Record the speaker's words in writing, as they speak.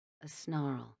A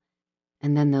snarl,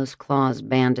 and then those claws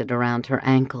banded around her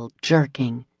ankle,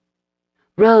 jerking.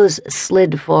 Rose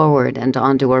slid forward and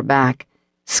onto her back,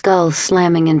 skull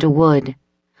slamming into wood.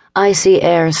 Icy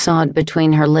air sawed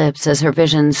between her lips as her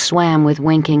vision swam with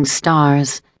winking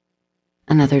stars.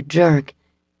 Another jerk,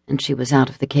 and she was out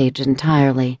of the cage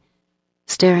entirely,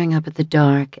 staring up at the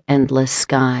dark, endless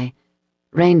sky,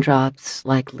 raindrops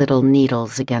like little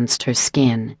needles against her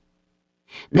skin.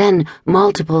 Then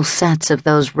multiple sets of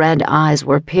those red eyes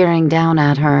were peering down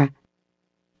at her.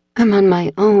 I'm on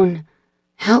my own,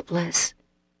 helpless.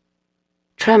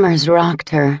 Tremors rocked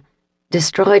her,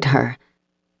 destroyed her,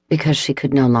 because she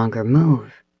could no longer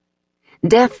move.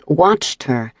 Death watched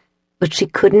her, but she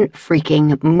couldn't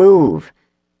freaking move.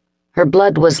 Her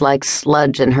blood was like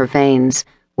sludge in her veins,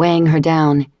 weighing her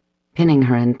down, pinning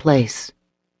her in place.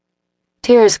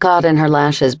 Tears caught in her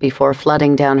lashes before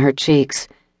flooding down her cheeks,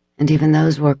 and even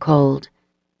those were cold.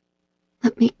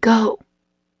 Let me go,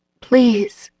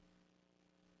 please.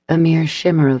 A mere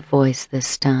shimmer of voice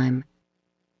this time.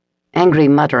 Angry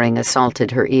muttering assaulted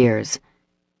her ears.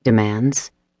 Demands?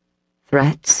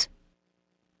 Threats?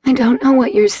 I don't know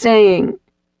what you're saying.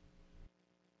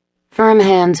 Firm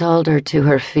hands hauled her to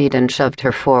her feet and shoved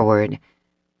her forward.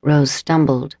 Rose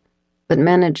stumbled, but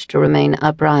managed to remain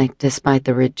upright despite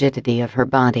the rigidity of her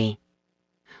body.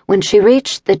 When she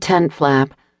reached the tent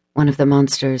flap, one of the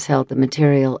monsters held the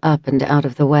material up and out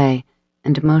of the way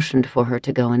and motioned for her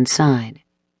to go inside.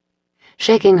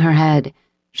 Shaking her head,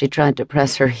 she tried to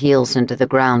press her heels into the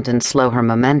ground and slow her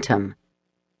momentum.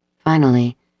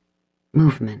 Finally,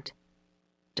 movement.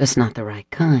 Just not the right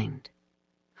kind.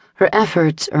 Her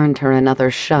efforts earned her another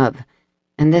shove,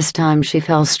 and this time she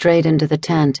fell straight into the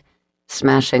tent,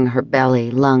 smashing her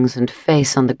belly, lungs, and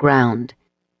face on the ground.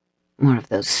 More of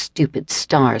those stupid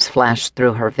stars flashed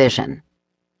through her vision.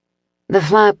 The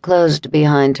flap closed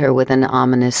behind her with an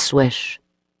ominous swish.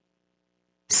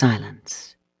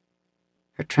 Silence.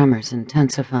 Her tremors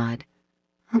intensified.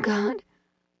 Oh God,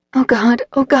 oh God,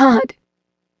 oh God.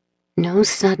 No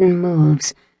sudden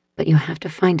moves, but you have to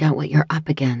find out what you're up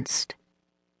against.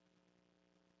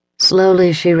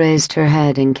 Slowly she raised her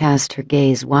head and cast her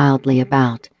gaze wildly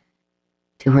about.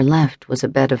 To her left was a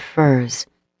bed of furs.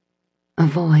 A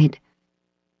void.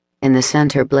 In the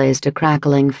center blazed a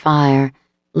crackling fire,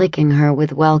 licking her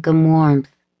with welcome warmth.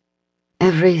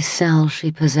 Every cell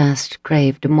she possessed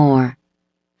craved more.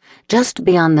 Just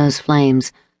beyond those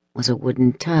flames was a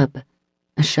wooden tub,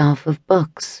 a shelf of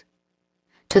books.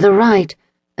 To the right,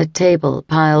 a table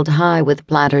piled high with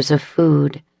platters of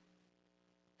food.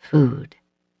 Food.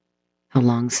 How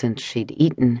long since she'd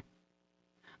eaten?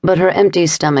 But her empty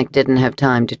stomach didn't have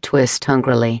time to twist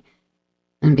hungrily,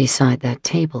 and beside that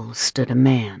table stood a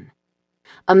man.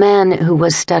 A man who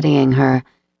was studying her,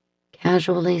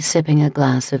 casually sipping a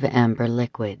glass of amber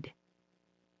liquid.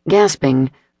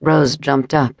 Gasping, Rose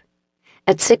jumped up.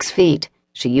 At 6 feet,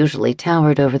 she usually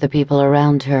towered over the people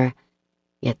around her,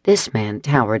 yet this man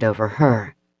towered over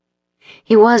her.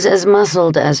 He was as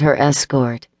muscled as her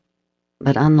escort,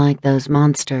 but unlike those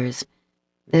monsters,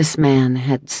 this man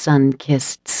had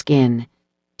sun-kissed skin,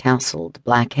 tousled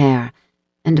black hair,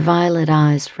 and violet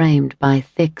eyes framed by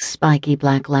thick, spiky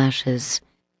black lashes.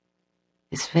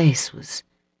 His face was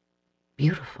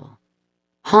beautiful,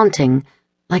 haunting,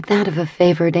 like that of a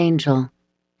favored angel.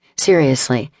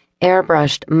 Seriously,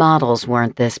 airbrushed models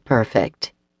weren't this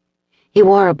perfect. He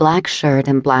wore a black shirt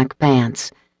and black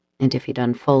pants, and if he'd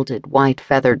unfolded white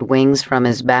feathered wings from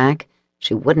his back,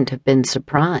 she wouldn't have been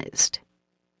surprised.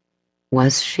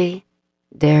 Was she?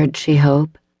 Dared she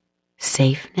hope?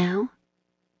 Safe now?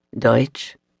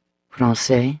 Deutsch?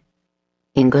 Français?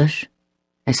 English?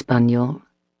 Espanol?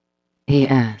 He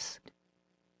asked.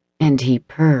 And he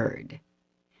purred.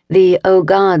 The "oh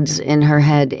gods" in her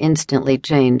head instantly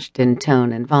changed in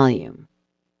tone and volume,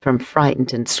 from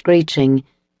frightened and screeching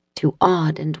to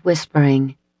awed and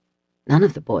whispering. None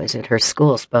of the boys at her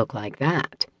school spoke like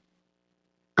that.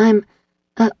 I'm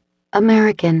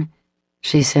American,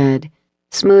 she said,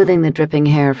 smoothing the dripping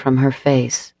hair from her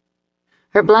face.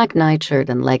 Her black nightshirt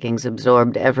and leggings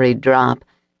absorbed every drop,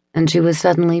 and she was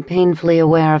suddenly painfully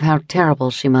aware of how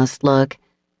terrible she must look.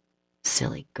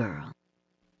 Silly girl.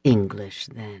 English,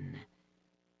 then.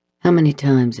 How many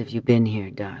times have you been here,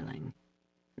 darling?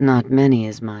 Not many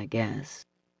is my guess.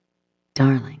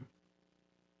 Darling.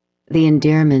 The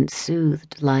endearment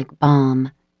soothed like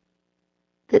balm.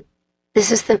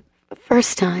 This is the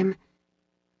first time.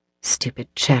 Stupid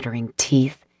chattering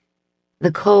teeth.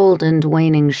 The cold and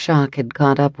waning shock had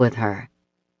caught up with her.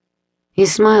 He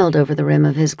smiled over the rim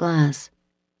of his glass.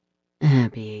 A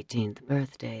happy 18th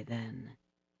birthday, then.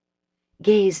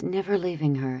 Gaze never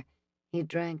leaving her, he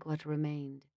drank what remained.